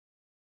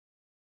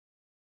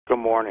Good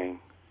morning.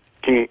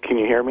 Can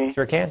you hear me?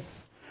 Sure can.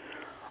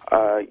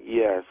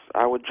 Yes,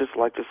 I would just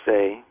like to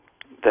say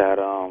that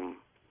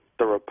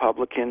the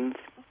Republicans,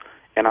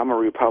 and I'm a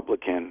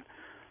Republican,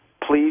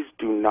 please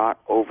do not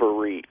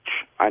overreach.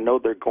 I know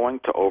they're going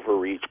to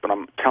overreach, but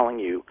I'm telling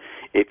you,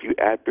 if you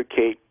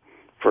advocate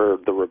for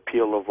the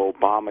repeal of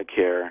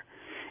Obamacare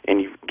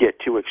and you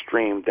get too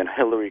extreme, then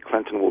Hillary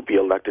Clinton will be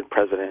elected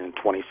president in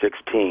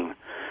 2016.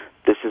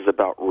 This is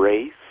about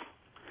race.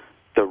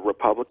 The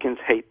Republicans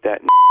hate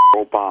that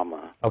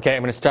Obama. Okay,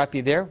 I'm going to stop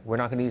you there. We're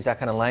not going to use that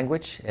kind of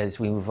language. As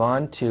we move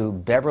on to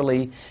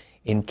Beverly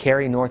in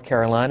Cary, North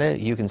Carolina,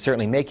 you can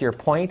certainly make your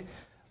point,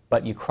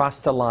 but you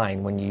cross the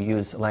line when you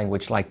use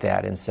language like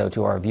that. And so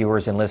to our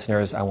viewers and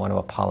listeners, I want to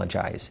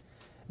apologize.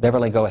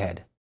 Beverly, go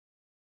ahead.